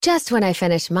Just when I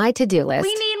finish my to-do list,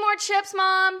 We need more chips,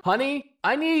 Mom. Honey,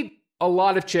 I need a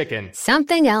lot of chicken.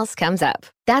 something else comes up.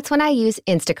 That's when I use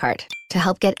Instacart to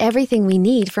help get everything we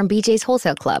need from BJ's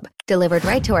Wholesale Club delivered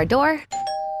right to our door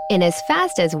in as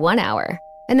fast as 1 hour.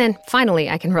 And then finally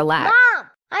I can relax. Mom,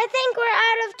 I think we're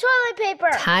out of toilet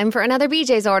paper. Time for another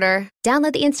BJ's order.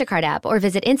 Download the Instacart app or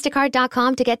visit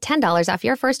instacart.com to get $10 off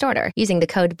your first order using the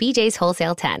code BJ's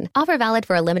Wholesale 10. Offer valid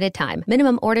for a limited time.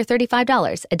 Minimum order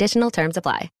 $35. Additional terms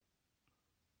apply.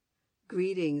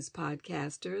 Greetings,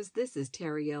 podcasters. This is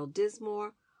Terrielle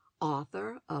Dismore,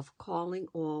 author of Calling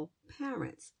All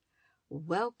Parents.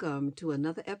 Welcome to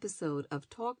another episode of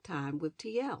Talk Time with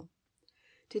TL.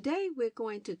 Today, we're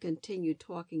going to continue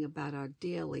talking about our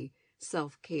daily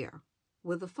self-care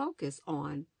with a focus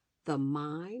on the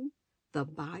mind, the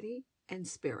body, and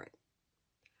spirit.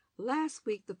 Last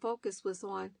week, the focus was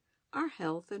on our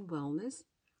health and wellness,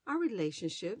 our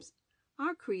relationships,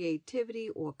 our creativity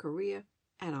or career,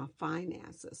 and our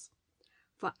finances.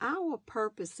 For our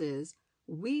purposes,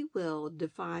 we will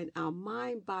define our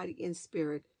mind, body, and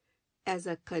spirit as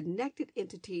a connected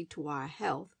entity to our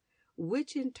health,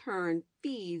 which in turn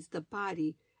feeds the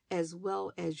body as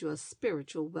well as your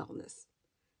spiritual wellness.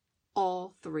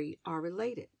 All three are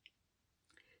related.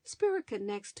 Spirit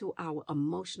connects to our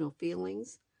emotional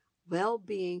feelings,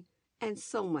 well-being, and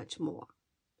so much more.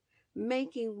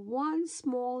 Making one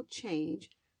small change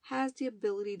has the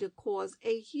ability to cause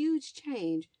a huge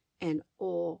change in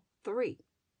all three.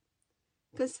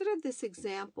 Consider this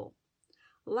example.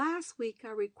 Last week, I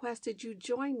requested you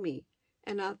join me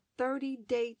in a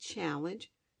 30-day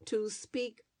challenge to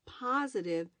speak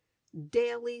positive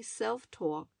daily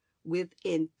self-talk with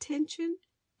intention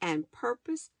and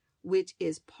purpose, which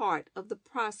is part of the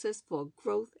process for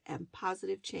growth and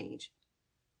positive change.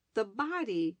 The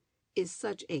body is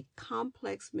such a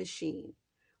complex machine,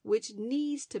 which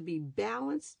needs to be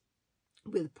balanced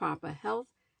with proper health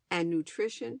and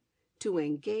nutrition to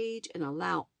engage and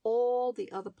allow all the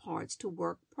other parts to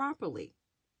work properly.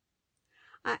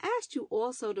 I asked you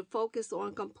also to focus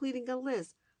on completing a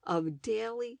list of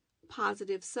daily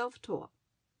positive self-talk.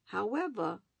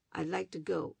 However, I'd like to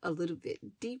go a little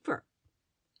bit deeper.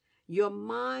 Your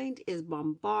mind is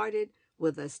bombarded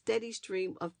with a steady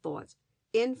stream of thoughts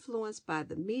influenced by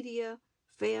the media,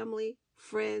 family,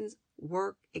 friends,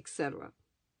 work, etc.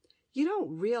 You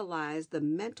don't realize the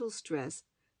mental stress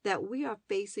that we are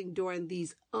facing during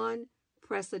these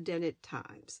unprecedented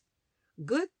times.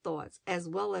 Good thoughts as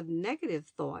well as negative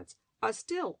thoughts are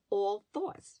still all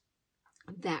thoughts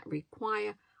that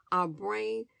require our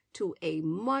brain to a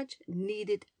much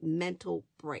needed mental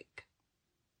break.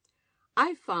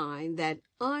 I find that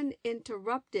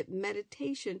uninterrupted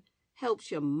meditation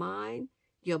helps your mind,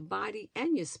 your body,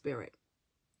 and your spirit.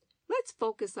 Let's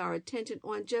focus our attention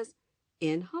on just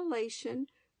inhalation,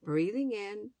 breathing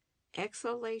in,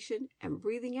 exhalation, and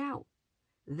breathing out.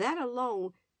 That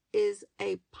alone is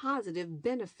a positive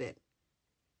benefit.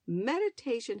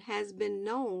 Meditation has been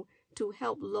known to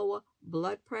help lower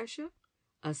blood pressure,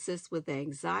 assist with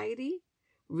anxiety,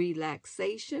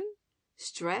 relaxation,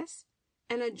 stress,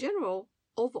 and a general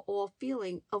overall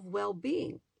feeling of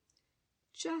well-being.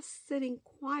 Just sitting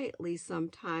quietly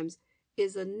sometimes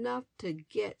is enough to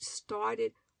get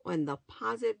started on the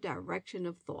positive direction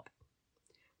of thought.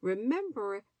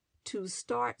 Remember to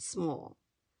start small.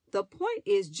 The point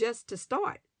is just to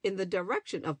start in the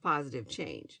direction of positive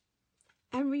change.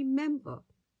 And remember,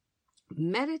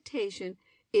 meditation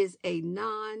is a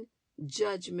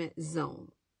non-judgment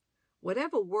zone.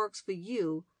 Whatever works for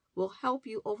you will help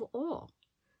you overall.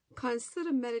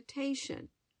 Consider meditation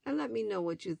and let me know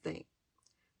what you think.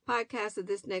 Podcast of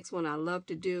this next one I love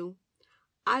to do.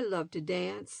 I love to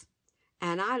dance,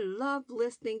 and I love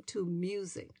listening to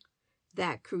music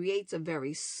that creates a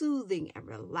very soothing and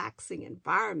relaxing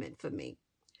environment for me.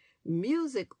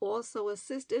 Music also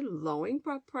assists in lowering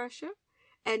blood pressure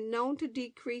and known to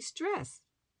decrease stress.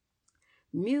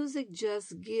 Music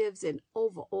just gives an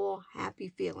overall happy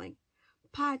feeling.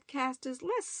 Podcasters,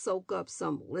 let's soak up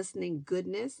some listening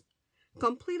goodness.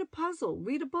 Complete a puzzle,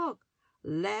 read a book,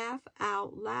 laugh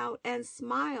out loud and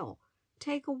smile.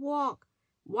 Take a walk,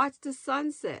 watch the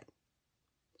sunset.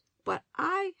 But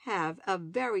I have a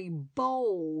very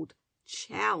bold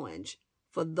challenge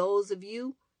for those of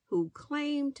you who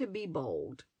claim to be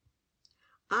bold.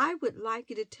 I would like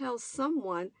you to tell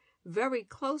someone very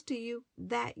close to you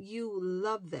that you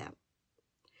love them.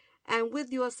 And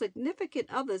with your significant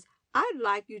others, I'd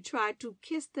like you to try to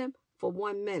kiss them for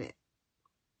 1 minute.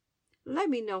 Let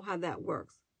me know how that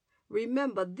works.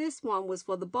 Remember, this one was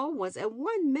for the bold ones, and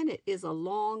 1 minute is a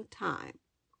long time.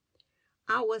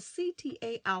 Our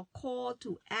CTA, our call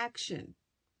to action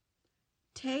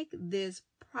Take this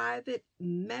private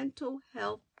mental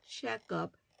health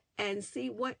checkup and see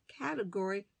what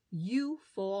category you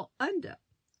fall under.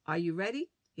 Are you ready?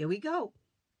 Here we go.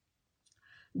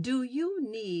 Do you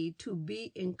need to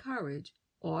be encouraged,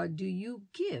 or do you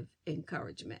give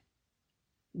encouragement?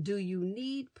 Do you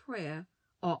need prayer,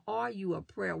 or are you a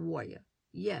prayer warrior?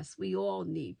 Yes, we all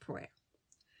need prayer.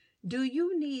 Do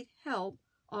you need help,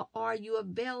 or are you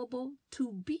available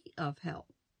to be of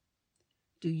help?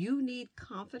 Do you need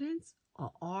confidence,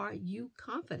 or are you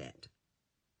confident?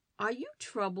 Are you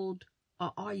troubled,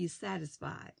 or are you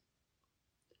satisfied?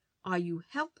 Are you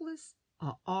helpless,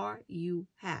 or are you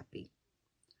happy?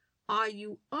 Are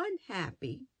you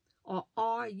unhappy, or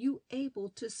are you able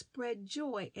to spread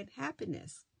joy and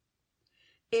happiness?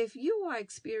 If you are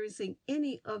experiencing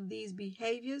any of these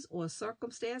behaviors or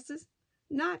circumstances,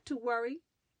 not to worry.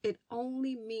 It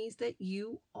only means that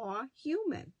you are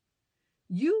human.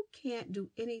 You can't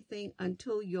do anything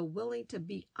until you're willing to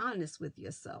be honest with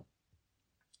yourself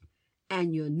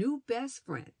and your new best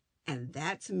friend, and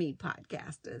that's me,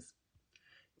 podcasters.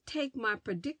 Take my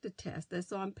predictor test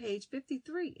that's on page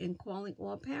 53 in Calling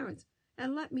All Parents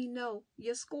and let me know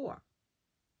your score.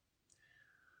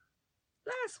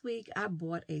 Last week, I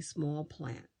bought a small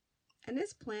plant, and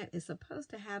this plant is supposed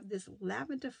to have this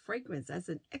lavender fragrance as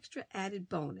an extra added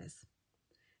bonus.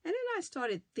 And then I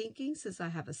started thinking, since I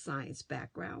have a science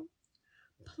background,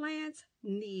 plants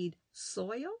need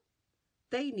soil,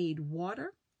 they need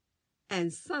water,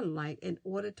 and sunlight in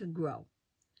order to grow.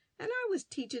 And I was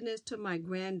teaching this to my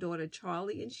granddaughter,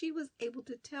 Charlie, and she was able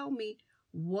to tell me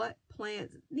what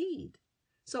plants need.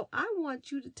 So I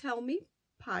want you to tell me,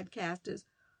 podcasters,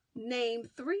 name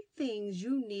 3 things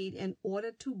you need in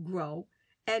order to grow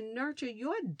and nurture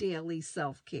your daily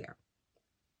self-care.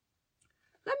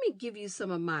 Let me give you some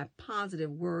of my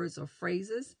positive words or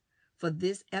phrases for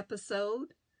this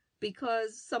episode,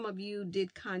 because some of you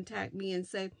did contact me and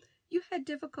say you had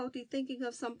difficulty thinking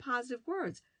of some positive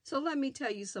words. So let me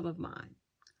tell you some of mine.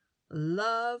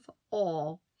 Love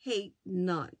all, hate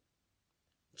none.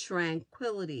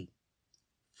 Tranquility,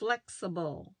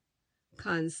 flexible,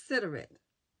 considerate,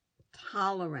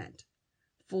 tolerant,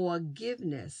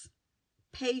 forgiveness,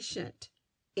 patient,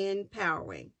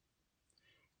 empowering.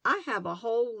 I have a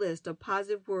whole list of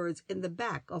positive words in the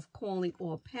back of Calling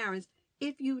All Parents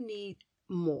if you need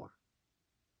more.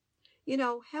 You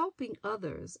know, helping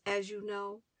others, as you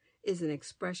know, is an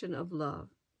expression of love.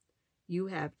 You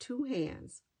have 2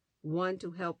 hands, one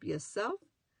to help yourself,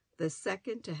 the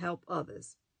second to help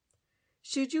others.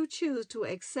 Should you choose to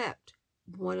accept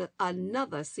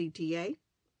another CTA,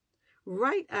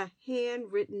 write a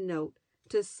handwritten note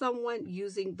to someone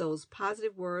using those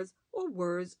positive words or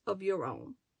words of your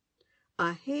own.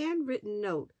 A handwritten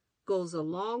note goes a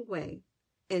long way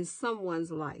in someone's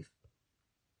life.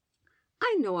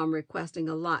 I know I'm requesting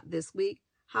a lot this week.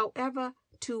 However,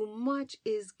 too much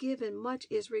is given, much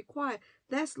is required.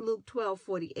 That's Luke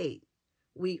 12:48.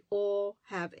 We all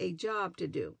have a job to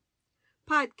do.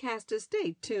 Podcasters,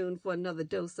 stay tuned for another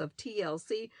dose of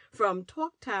TLC from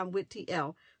Talk Time with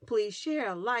TL. Please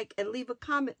share, like, and leave a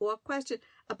comment or a question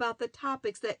about the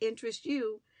topics that interest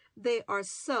you. They are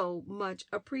so much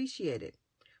appreciated.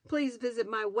 Please visit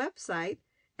my website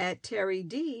at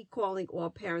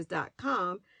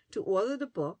terrydcallingallparents.com to order the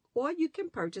book, or you can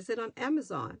purchase it on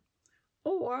Amazon.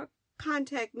 Or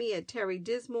contact me at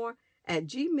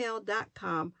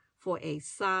terrydismore@gmail.com for a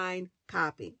signed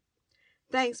copy.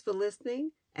 Thanks for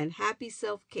listening and happy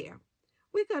self-care.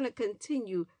 We're going to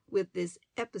continue with this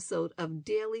episode of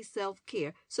Daily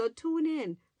Self-Care, so tune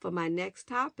in for my next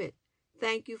topic.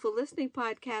 Thank you for listening,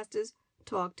 podcasters.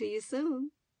 Talk to you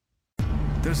soon.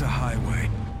 There's a highway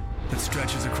that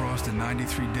stretches across the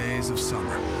 93 days of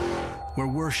summer, where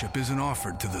worship isn't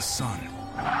offered to the sun,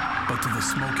 but to the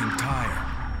smoking tire,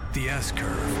 the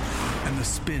S-curve, and the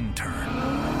spin turn.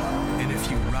 And if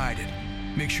you ride it,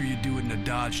 make sure you do it in a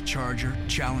Dodge Charger,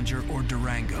 Challenger, or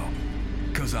Durango.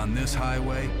 'Cause on this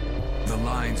highway, the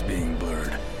lines being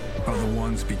blurred are the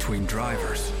ones between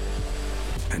drivers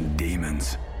and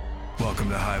demons. Welcome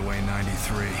to Highway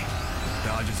 93.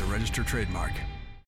 Dodge is a registered trademark.